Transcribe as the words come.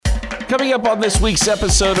Coming up on this week's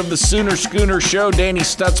episode of the Sooner Schooner Show, Danny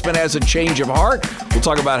Stutsman has a change of heart. We'll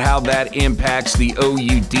talk about how that impacts the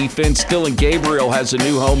OU defense. Dillion Gabriel has a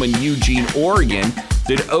new home in Eugene, Oregon.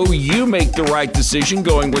 Did OU make the right decision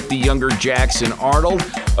going with the younger Jackson Arnold?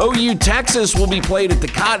 OU Texas will be played at the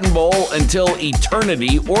Cotton Bowl until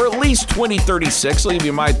eternity, or at least 2036. I'll give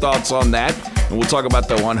you my thoughts on that. And we'll talk about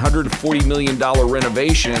the $140 million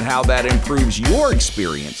renovation and how that improves your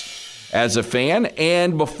experience as a fan.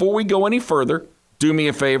 And before we go any further, do me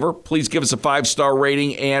a favor. Please give us a 5-star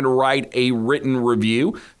rating and write a written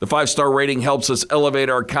review. The 5-star rating helps us elevate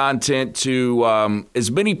our content to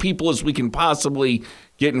as many people as we can possibly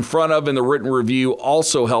get in front of, and the written review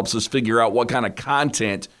also helps us figure out what kind of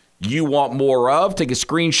content you want more of. Take a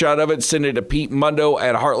screenshot of it, send it to Pete Mundo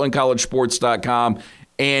at heartlandcollegesports.com,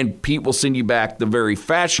 and Pete will send you back the very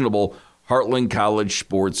fashionable Heartland College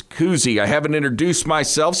Sports koozie. I haven't introduced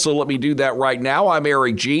myself, so let me do that right now. I'm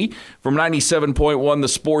Erik Gee from 97.1 The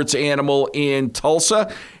Sports Animal in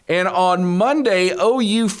Tulsa. And on Monday,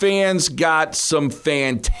 OU fans got some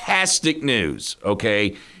fantastic news,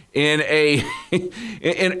 okay? In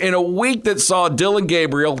a week that saw Dillion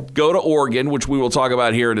Gabriel go to Oregon, which we will talk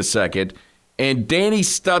about here in a second, and Danny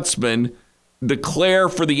Stutsman declare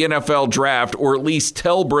for the NFL draft, or at least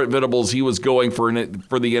tell Brent Venables he was going for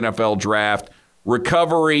the NFL draft.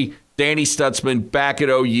 Recovery, Danny Stutsman back at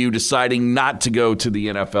OU deciding not to go to the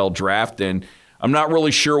NFL draft. And I'm not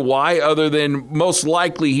really sure why, other than most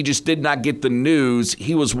likely he just did not get the news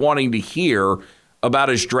he was wanting to hear about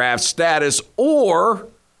his draft status, or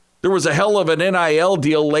there was a hell of an NIL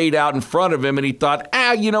deal laid out in front of him, and he thought,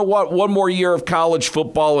 you know what, one more year of college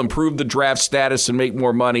football, improve the draft status and make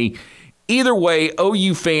more money. Either way,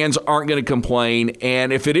 OU fans aren't going to complain,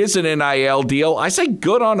 and if it is an NIL deal, I say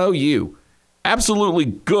good on OU. Absolutely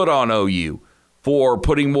good on OU for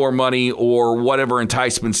putting more money or whatever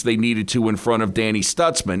enticements they needed to in front of Danny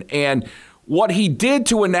Stutsman. And what he did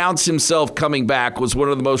to announce himself coming back was one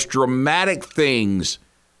of the most dramatic things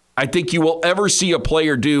I think you will ever see a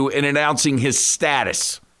player do in announcing his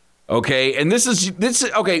status. Okay, and this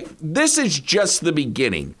is just the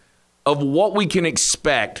beginning of what we can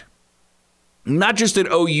expect, not just at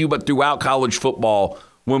OU, but throughout college football,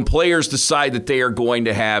 when players decide that they are going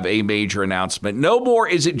to have a major announcement. No more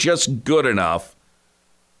is it just good enough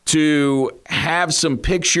to have some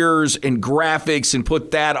pictures and graphics and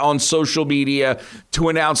put that on social media to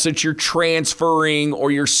announce that you're transferring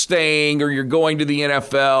or you're staying or you're going to the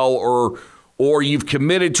NFL or you've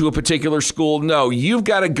committed to a particular school. No, you've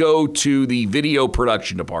got to go to the video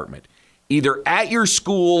production department, either at your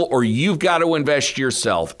school or you've got to invest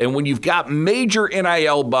yourself. And when you've got major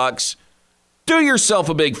NIL bucks, do yourself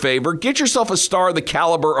a big favor. Get yourself a star the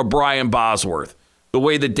caliber of Brian Bosworth, the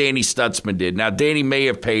way that Danny Stutsman did. Now, Danny may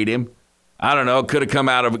have paid him. I don't know. Could have come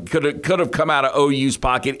out of OU's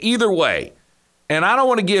pocket. Either way, and I don't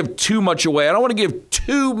want to give too much away. I don't want to give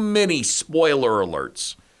too many spoiler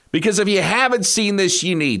alerts, because if you haven't seen this,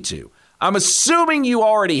 you need to. I'm assuming you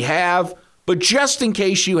already have, but just in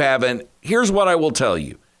case you haven't, here's what I will tell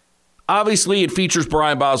you. Obviously, it features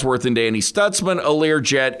Brian Bosworth and Danny Stutsman, a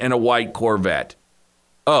Learjet, and a white Corvette.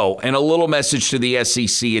 Oh, and a little message to the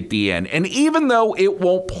SEC at the end. And even though it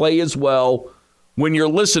won't play as well when you're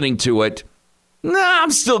listening to it,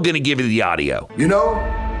 I'm still going to give you the audio. You know,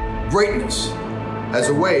 greatness has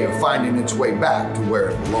a way of finding its way back to where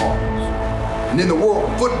it belongs. And in the world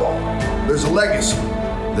of football, there's a legacy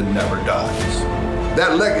that never dies.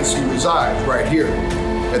 That legacy resides right here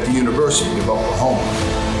at the University of Oklahoma.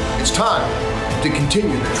 It's time to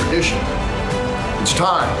continue the tradition. It's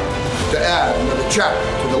time to add another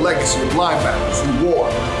chapter to the legacy of linebackers who wore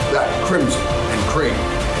that crimson and cream.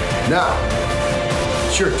 Now,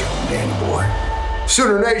 it's your turn, Danny boy.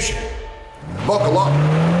 Sooner Nation, buckle up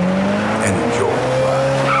and enjoy the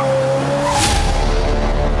ride.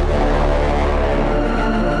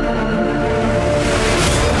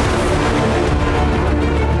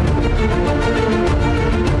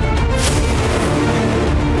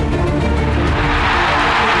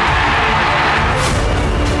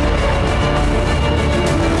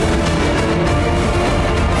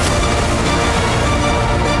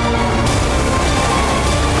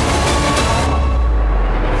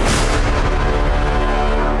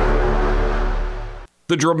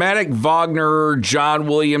 The dramatic Wagner, John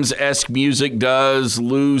Williams-esque music does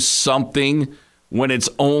lose something when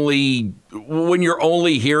you're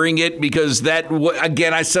only hearing it, because that,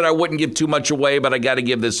 again, I said I wouldn't give too much away, but I got to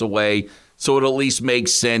give this away so it at least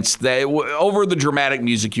makes sense. That over the dramatic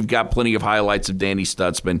music, you've got plenty of highlights of Danny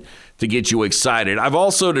Stutsman to get you excited. I've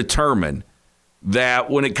also determined that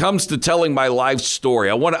when it comes to telling my life story,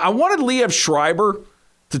 I wanted Liev Schreiber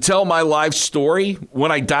to tell my life story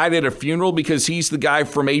when I died at a funeral, because he's the guy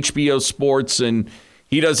from HBO Sports and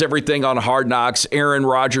he does everything on Hard Knocks. Aaron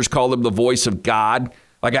Rodgers called him the voice of God.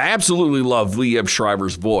 Like, I absolutely love Liev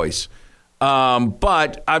Schreiber's voice.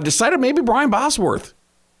 But I've decided maybe Brian Bosworth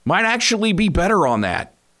might actually be better on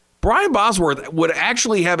that. Brian Bosworth would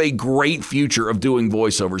actually have a great future of doing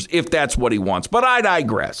voiceovers if that's what he wants. But I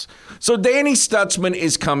digress. So Danny Stutsman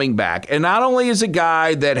is coming back. And not only is a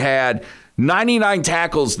guy that had 99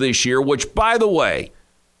 tackles this year, which, by the way,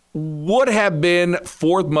 would have been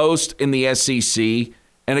fourth most in the SEC,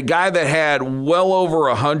 and a guy that had well over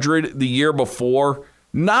 100 the year before.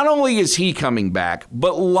 Not only is he coming back,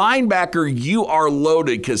 but linebacker, you are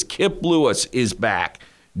loaded because Kip Lewis is back.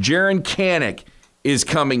 Jaron Kanak is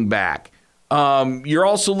coming back. You're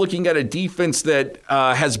also looking at a defense that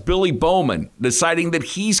has Billy Bowman deciding that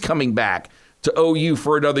he's coming back to OU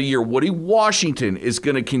for another year. Woody Washington is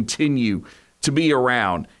going to continue to be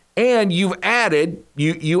around. And you've added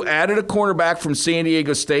you added a cornerback from San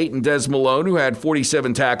Diego State and Des Malone, who had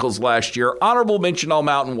 47 tackles last year. Honorable mention all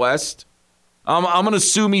Mountain West. I'm going to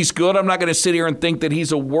assume he's good. I'm not going to sit here and think that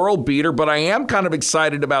he's a world beater, but I am kind of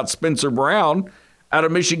excited about Spencer Brown out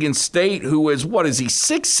of Michigan State, who is, what is he,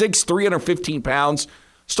 6'6", 315 pounds.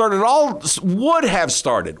 Would have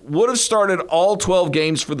started all 12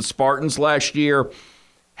 games for the Spartans last year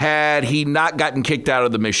had he not gotten kicked out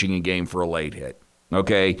of the Michigan game for a late hit.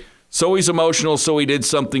 Okay, so he's emotional, so he did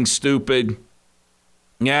something stupid.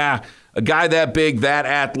 Yeah, a guy that big, that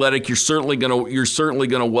athletic, you're certainly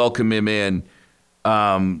gonna welcome him in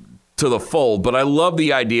to the fold. But I love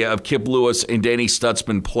the idea of Kip Lewis and Danny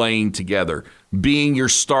Stutsman playing together, being your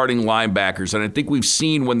starting linebackers. And I think we've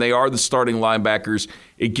seen when they are the starting linebackers,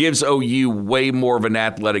 it gives OU way more of an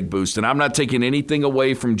athletic boost. And I'm not taking anything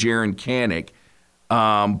away from Jaron Kanak,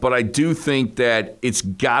 but I do think that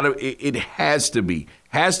it has to be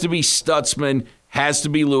Stutsman, has to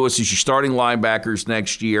be Lewis as your starting linebackers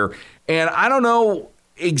next year. And I don't know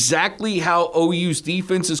exactly how OU's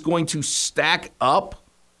defense is going to stack up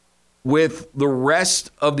with the rest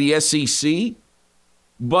of the SEC,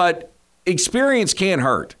 but experience can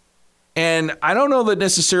hurt. And I don't know that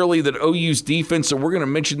necessarily that OU's defense, and we're going to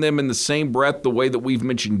mention them in the same breath the way that we've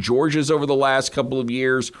mentioned Georgia's over the last couple of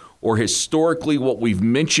years, or historically what we've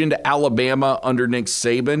mentioned Alabama under Nick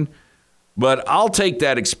Saban. But I'll take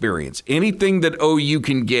that experience. Anything that OU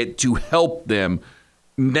can get to help them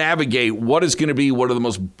navigate what is going to be one of the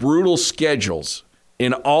most brutal schedules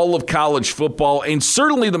in all of college football, and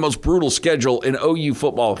certainly the most brutal schedule in OU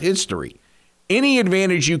football history. Any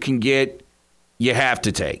advantage you can get, you have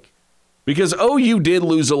to take. Because OU did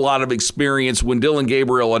lose a lot of experience when Dillion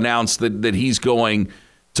Gabriel announced that he's going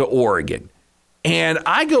to Oregon. And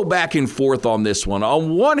I go back and forth on this one.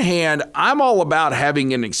 On one hand, I'm all about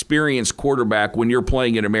having an experienced quarterback when you're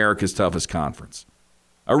playing in America's toughest conference.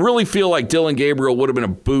 I really feel like Dillion Gabriel would have been a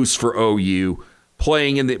boost for OU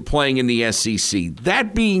playing in the SEC.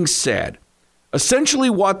 That being said,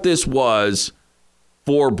 essentially what this was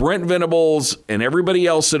for Brent Venables and everybody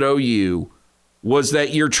else at OU was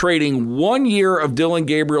that you're trading 1 year of Dillion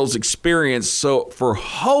Gabriel's experience for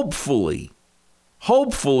hopefully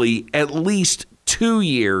at least 2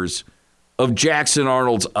 years of Jackson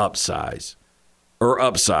Arnold's upside.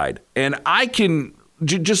 And I can,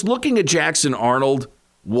 just looking at Jackson Arnold,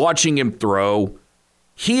 watching him throw,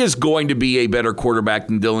 he is going to be a better quarterback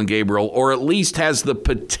than Dillion Gabriel, or at least has the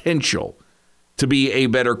potential to be a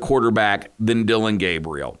better quarterback than Dillion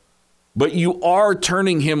Gabriel. But you are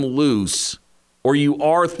turning him loose, or you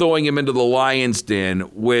are throwing him into the lion's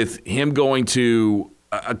den with him going to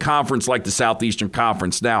a conference like the Southeastern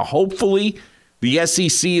Conference. Now, hopefully, the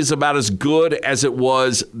SEC is about as good as it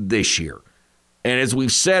was this year. And as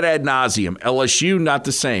we've said ad nauseum, LSU, not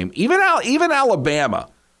the same. Even Alabama,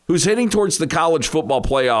 who's heading towards the college football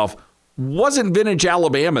playoff, wasn't vintage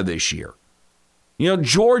Alabama this year.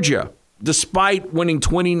 Georgia, despite winning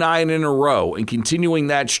 29 in a row and continuing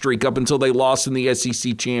that streak up until they lost in the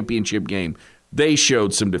SEC championship game, they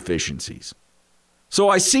showed some deficiencies. So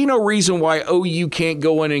I see no reason why OU can't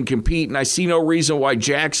go in and compete, and I see no reason why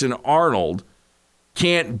Jackson Arnold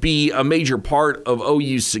can't be a major part of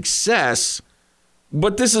OU's success.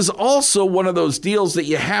 But this is also one of those deals that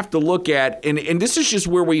you have to look at, and this is just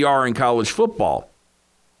where we are in college football.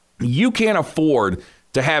 You can't afford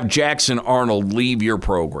to have Jackson Arnold leave your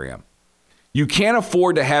program. You can't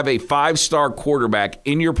afford to have a 5-star quarterback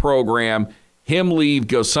in your program, him leave,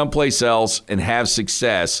 go someplace else, and have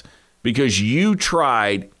success because you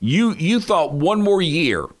tried, you thought one more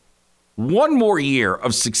year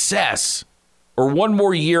of success or one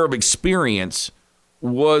more year of experience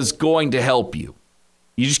was going to help you.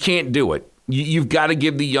 You just can't do it. You've got to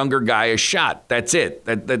give the younger guy a shot. That's it.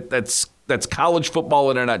 That's college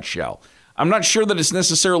football in a nutshell. I'm not sure that it's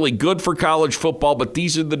necessarily good for college football, but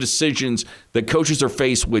these are the decisions that coaches are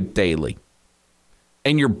faced with daily.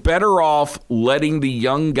 And you're better off letting the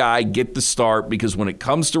young guy get the start, because when it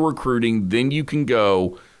comes to recruiting, then you can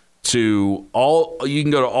go to all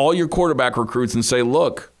your quarterback recruits and say,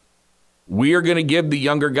 look, we are going to give the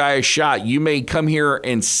younger guy a shot. You may come here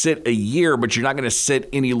and sit a year, but you're not going to sit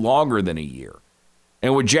any longer than a year.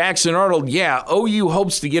 And with Jackson Arnold, OU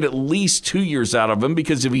hopes to get at least 2 years out of him,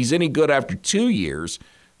 because if he's any good after 2 years,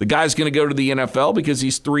 the guy's going to go to the NFL because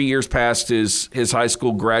he's 3 years past his high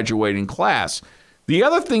school graduating class. The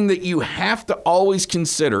other thing that you have to always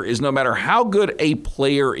consider is, no matter how good a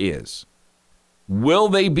player is, will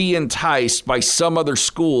they be enticed by some other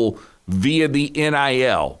school via the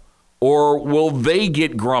NIL? Or will they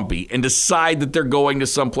get grumpy and decide that they're going to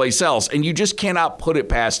someplace else? And you just cannot put it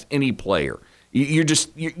past any player.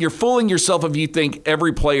 You're fooling yourself if you think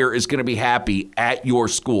every player is going to be happy at your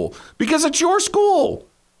school, because it's your school.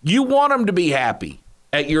 You want them to be happy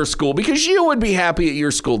at your school because you would be happy at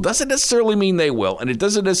your school. Doesn't necessarily mean they will, and it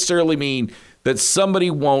doesn't necessarily mean that somebody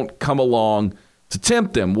won't come along to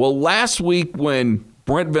tempt them. Well, last week when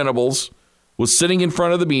Brent Venables was sitting in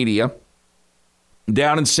front of the media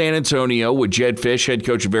down in San Antonio with Jed Fish, head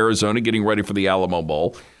coach of Arizona, getting ready for the Alamo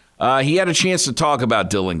Bowl, he had a chance to talk about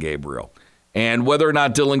Dillion Gabriel and whether or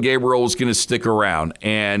not Dillion Gabriel was going to stick around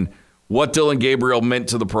and what Dillion Gabriel meant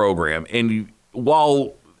to the program. And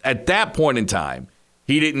while at that point in time,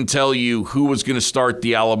 he didn't tell you who was going to start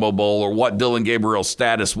the Alamo Bowl or what Dillion Gabriel's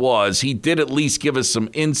status was, he did at least give us some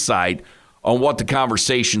insight on what the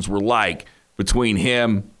conversations were like between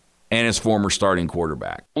him and his former starting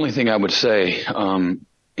quarterback. Only thing I would say,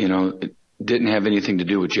 it didn't have anything to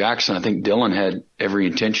do with Jackson. I think Dillion had every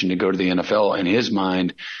intention to go to the NFL. In his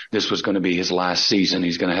mind, this was going to be his last season.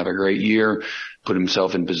 He's going to have a great year, put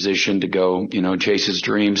himself in position to go, chase his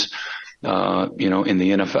dreams, in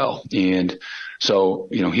the NFL. And so,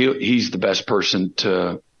 he's the best person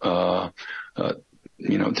to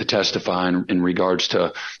testify in regards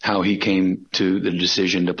to how he came to the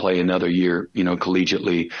decision to play another year,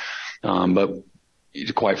 collegiately. But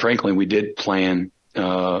quite frankly, we did plan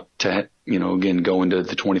to, again, go into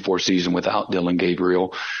the 24 season without Dillion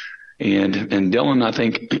Gabriel. And Dillion,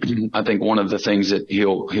 I think one of the things that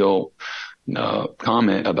he'll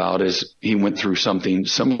comment about is he went through something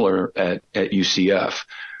similar at UCF,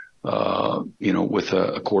 with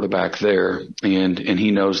a quarterback there, and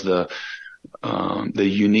he knows the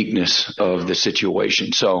uniqueness of the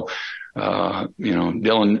situation. So,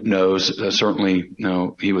 Dillion knows, certainly,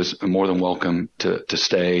 he was more than welcome to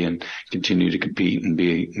stay and continue to compete and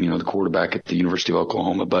be, the quarterback at the University of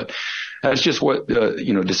Oklahoma. But that's just what,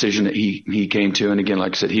 decision that he came to. And again,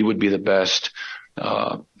 like I said, he would be the best,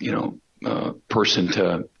 person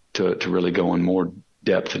to really go in more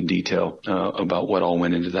depth and detail about what all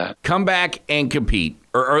went into that. Come back and compete,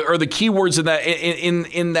 or the key words in that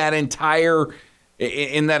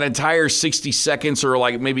in that entire 60 seconds, or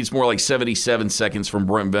like maybe it's more like 77 seconds from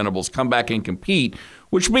Brent Venables. Come back and compete,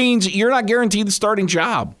 which means you're not guaranteed the starting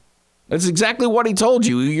job. That's exactly what he told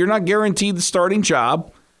you. You're not guaranteed the starting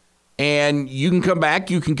job, and you can come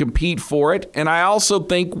back, you can compete for it. And I also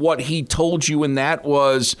think what he told you in that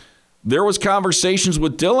was there was conversations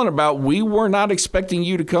with Dillion about, we were not expecting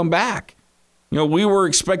you to come back. We were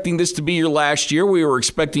expecting this to be your last year. We were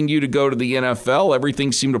expecting you to go to the NFL.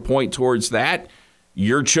 Everything seemed to point towards that.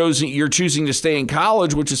 You're choosing to stay in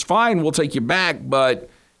college, which is fine. We'll take you back, but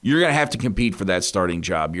you're going to have to compete for that starting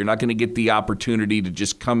job. You're not going to get the opportunity to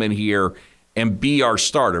just come in here and be our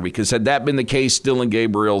starter, because had that been the case, Dillion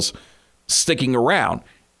Gabriel's sticking around.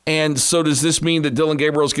 And so does this mean that Dillion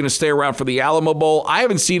Gabriel is going to stay around for the Alamo Bowl? I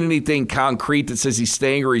haven't seen anything concrete that says he's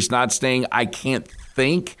staying or he's not staying. I can't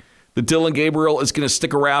think that Dillion Gabriel is going to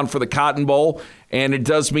stick around for the Cotton Bowl. And it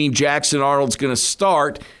does mean Jackson Arnold's going to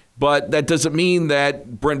start, but that doesn't mean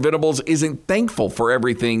that Brent Venables isn't thankful for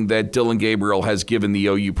everything that Dillion Gabriel has given the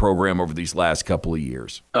OU program over these last couple of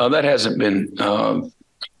years. That hasn't been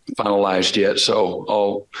finalized yet, so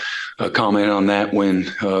I'll comment on that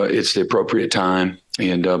when it's the appropriate time.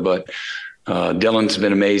 But Dillon's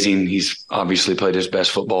been amazing. He's obviously played his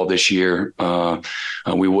best football this year.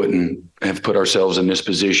 We wouldn't have put ourselves in this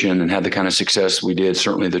position and had the kind of success we did.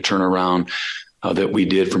 Certainly the turnaround that we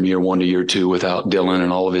did from year 1 to year 2 without Dillion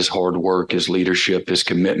and all of his hard work, his leadership, his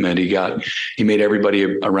commitment. He made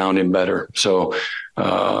everybody around him better. So,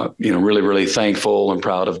 really, really thankful and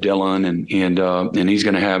proud of Dillion, and he's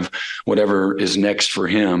going to have whatever is next for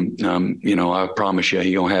him. I promise you,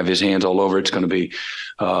 he's going to have his hands all over it. It's going to be,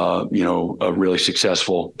 a really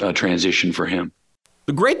successful transition for him.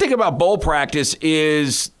 The great thing about bowl practice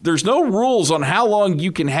is there's no rules on how long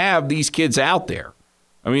you can have these kids out there.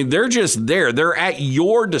 I mean, they're just there. They're at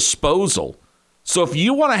your disposal. So if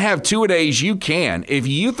you want to have two-a-days, you can. If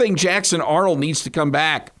you think Jackson Arnold needs to come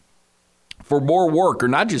back for more work, or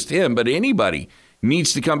not just him, but anybody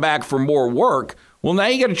needs to come back for more work, well, now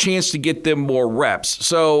you got a chance to get them more reps.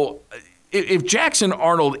 So if Jackson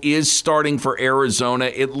Arnold is starting for Arizona,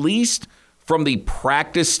 at least from the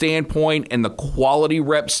practice standpoint and the quality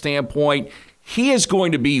rep standpoint, he is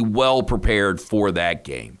going to be well prepared for that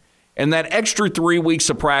game. And that extra 3 weeks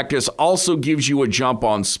of practice also gives you a jump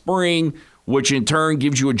on spring, which in turn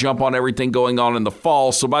gives you a jump on everything going on in the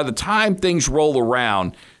fall. So by the time things roll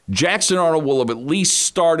around, Jackson Arnold will have at least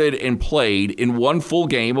started and played in one full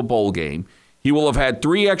game, a bowl game. He will have had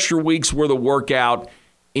 3 extra weeks worth of workout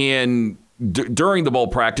during the bowl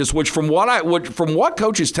practice, which from what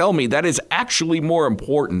coaches tell me, that is actually more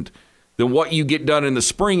important than what you get done in the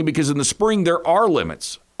spring, because in the spring there are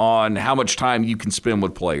limits on how much time you can spend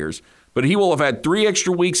with players. But he will have had 3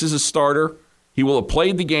 extra weeks as a starter. He will have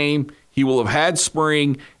played the game. He will have had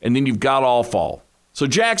spring, and then you've got all fall. So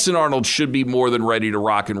Jackson Arnold should be more than ready to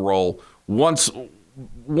rock and roll once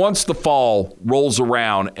the fall rolls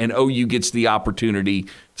around and OU gets the opportunity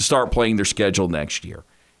to start playing their schedule next year.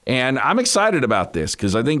 And I'm excited about this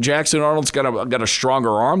because I think Jackson Arnold's got a stronger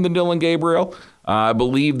arm than Dillion Gabriel. I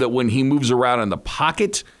believe that when he moves around in the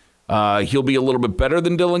pocket, he'll be a little bit better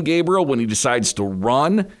than Dillion Gabriel when he decides to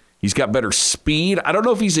run. He's got better speed. I don't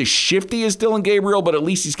know if he's as shifty as Dillion Gabriel, but at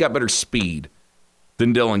least he's got better speed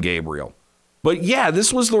than Dillion Gabriel. But yeah,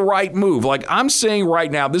 this was the right move. Like I'm saying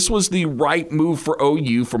right now, this was the right move for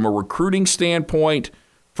OU from a recruiting standpoint,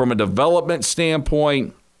 from a development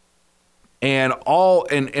standpoint, and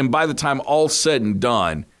by the time all's said and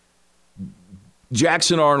done,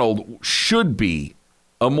 Jackson Arnold should be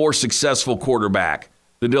a more successful quarterback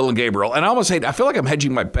than Dillion Gabriel. And I feel like I'm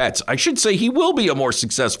hedging my bets. I should say he will be a more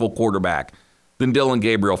successful quarterback than Dillion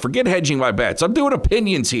Gabriel. Forget hedging my bets. I'm doing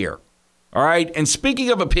opinions here. All right? And speaking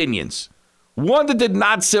of opinions, one that did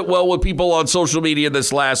not sit well with people on social media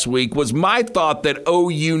this last week was my thought that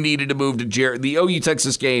OU needed to move to the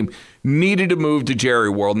OU-Texas game needed to move to Jerry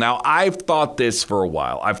World. Now, I've thought this for a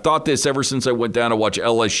while. I've thought this ever since I went down to watch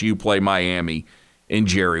LSU play Miami in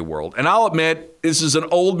Jerry World. And I'll admit, this is an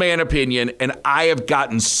old man opinion, and I have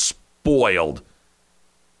gotten spoiled.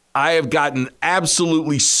 I have gotten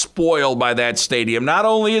absolutely spoiled by that stadium, not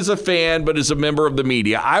only as a fan, but as a member of the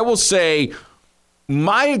media. I will say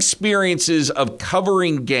my experiences of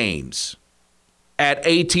covering games at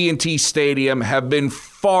AT&T Stadium have been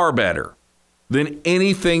far better than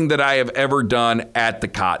anything that I have ever done at the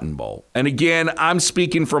Cotton Bowl. And again, I'm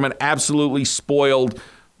speaking from an absolutely spoiled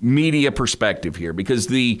media perspective here because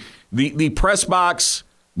the press box,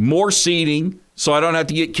 more seating, so I don't have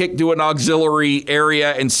to get kicked to an auxiliary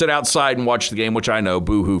area and sit outside and watch the game, which I know,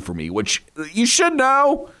 boo-hoo for me, which you should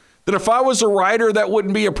know that if I was a writer, that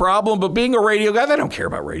wouldn't be a problem. But being a radio guy, they don't care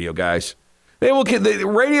about radio guys. The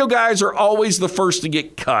radio guys are always the first to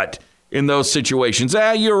get cut in those situations.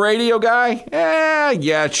 You a radio guy?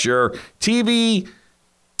 Yeah, sure. TV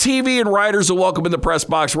and writers are welcome in the press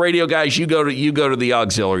box. Radio guys, you go to the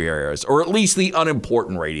auxiliary areas, or at least the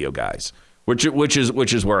unimportant radio guys, which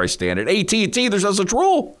is where I stand. At AT&T, there's no such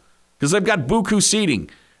rule because they've got buku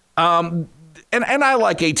seating. And I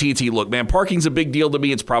like AT&T. Look, man, parking's a big deal to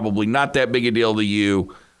me. It's probably not that big a deal to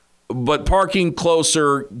you, but parking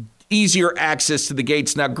closer, easier access to the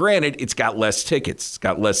gates. Now, granted, it's got less tickets. It's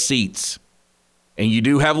got less seats. And you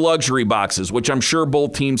do have luxury boxes, which I'm sure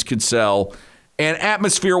both teams could sell. And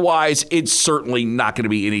atmosphere-wise, it's certainly not going to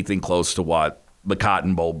be anything close to what the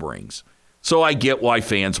Cotton Bowl brings. So I get why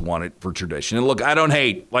fans want it for tradition. And look, I don't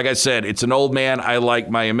hate. Like I said, it's an old man. I like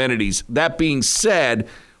my amenities. That being said,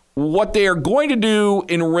 what they are going to do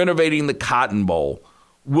in renovating the Cotton Bowl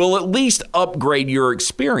will at least upgrade your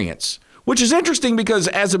experience, which is interesting because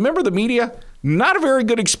as a member of the media, not a very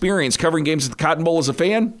good experience covering games at the Cotton Bowl as a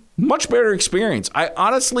fan. Much better experience. I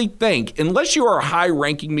honestly think, unless you are a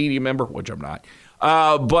high-ranking media member, which I'm not,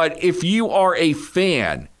 but if you are a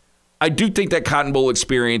fan, I do think that Cotton Bowl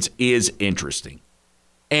experience is interesting.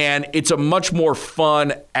 And it's a much more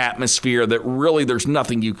fun atmosphere that really there's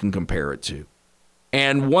nothing you can compare it to.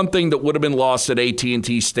 And one thing that would have been lost at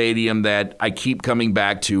AT&T Stadium that I keep coming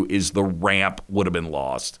back to is the ramp would have been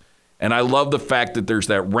lost. And I love the fact that there's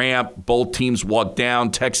that ramp. Both teams walk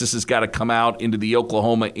down. Texas has got to come out into the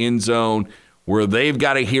Oklahoma end zone where they've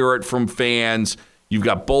got to hear it from fans. You've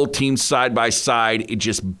got both teams side by side. It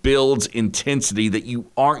just builds intensity that you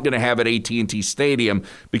aren't going to have at AT&T Stadium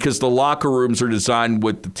because the locker rooms are designed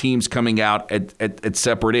with the teams coming out at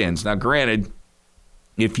separate ends. Now, granted,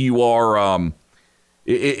 if you are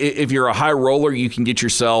if you're a high roller, you can get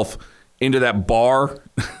yourself into that bar,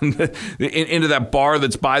 into that bar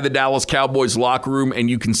that's by the Dallas Cowboys locker room, and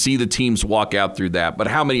you can see the teams walk out through that. But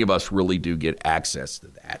how many of us really do get access to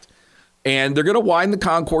that? And they're going to widen the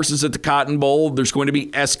concourses at the Cotton Bowl. There's going to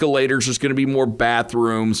be escalators. There's going to be more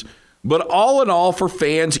bathrooms. But all in all, for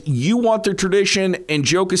fans, you want the tradition, and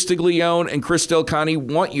Joe Castiglione and Chris Del Conte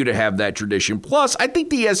want you to have that tradition. Plus, I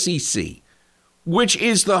think the SEC, which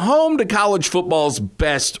is the home to college football's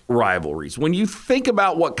best rivalries. When you think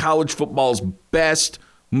about what college football's best,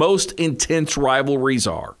 most intense rivalries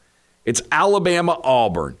are, it's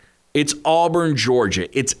Alabama-Auburn. It's Auburn-Georgia.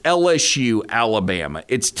 It's LSU-Alabama.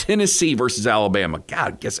 It's Tennessee versus Alabama.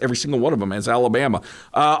 God, I guess every single one of them has Alabama.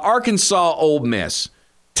 Arkansas-Ole Miss.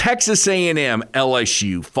 Texas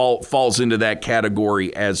A&M-LSU falls into that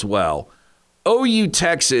category as well.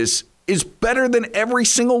 OU-Texas is better than every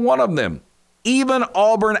single one of them. Even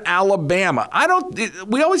Auburn-Alabama.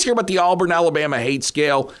 We always hear about the Auburn-Alabama hate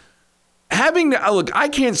scale. I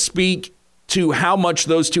can't speak to how much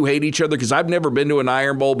those two hate each other because I've never been to an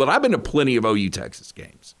Iron Bowl, but I've been to plenty of OU-Texas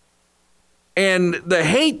games. And the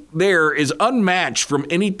hate there is unmatched from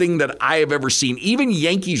anything that I have ever seen, even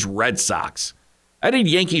Yankees-Red Sox. I did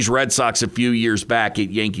Yankees-Red Sox a few years back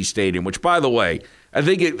at Yankee Stadium, which, by the way, I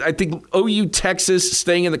think OU-Texas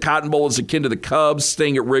staying in the Cotton Bowl is akin to the Cubs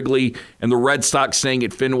staying at Wrigley and the Red Sox staying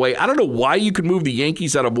at Fenway. I don't know why you could move the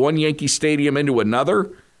Yankees out of one Yankee Stadium into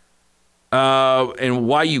another, and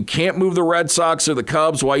why you can't move the Red Sox or the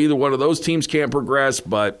Cubs, why either one of those teams can't progress,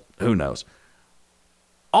 but who knows.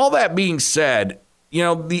 All that being said,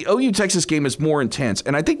 the OU-Texas game is more intense,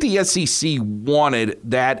 and I think the SEC wanted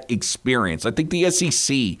that experience. I think the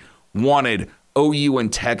SEC wanted OU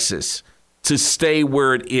and Texas to stay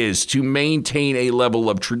where it is, to maintain a level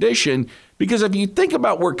of tradition, because if you think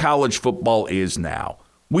about where college football is now,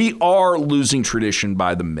 we are losing tradition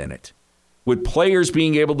by the minute. With players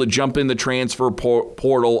being able to jump in the transfer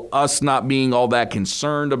portal, us not being all that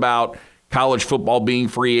concerned about college football being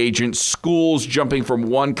free agents, schools jumping from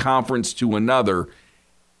one conference to another,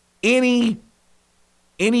 any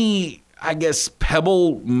I guess,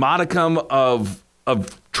 pebble modicum of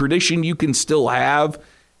tradition you can still have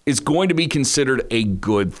is going to be considered a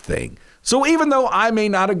good thing. So even though I may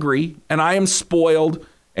not agree, and I am spoiled,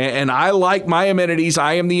 and I like my amenities,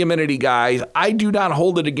 I am the amenity guy, I do not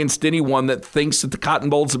hold it against anyone that thinks that the Cotton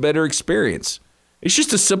Bowl is a better experience. It's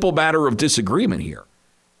just a simple matter of disagreement here.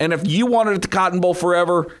 And if you want it at the Cotton Bowl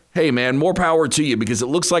forever, hey, man, more power to you because it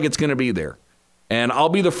looks like it's going to be there. And I'll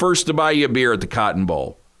be the first to buy you a beer at the Cotton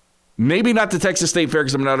Bowl. Maybe not the Texas State Fair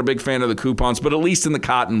because I'm not a big fan of the coupons, but at least in the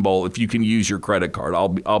Cotton Bowl, if you can use your credit card,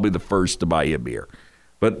 I'll be the first to buy you a beer.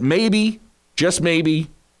 But maybe, just maybe,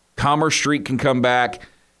 Commerce Street can come back,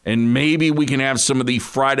 and maybe we can have some of the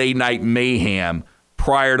Friday night mayhem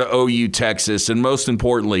prior to OU Texas. And most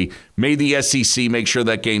importantly, may the SEC make sure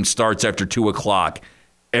that game starts after 2 o'clock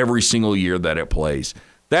every single year that it plays.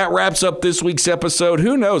 That wraps up this week's episode.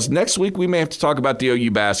 Who knows? Next week, we may have to talk about the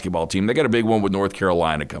OU basketball team. They got a big one with North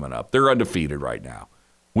Carolina coming up. They're undefeated right now.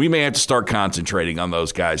 We may have to start concentrating on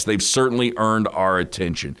those guys. They've certainly earned our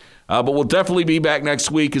attention. But we'll definitely be back next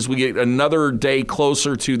week as we get another day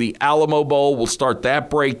closer to the Alamo Bowl. We'll start that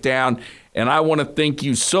breakdown. And I want to thank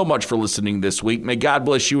you so much for listening this week. May God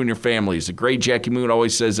bless you and your families. The great Jackie Moon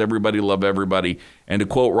always says, everybody love everybody. And to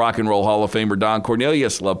quote Rock and Roll Hall of Famer Don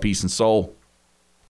Cornelius, love, peace, and soul.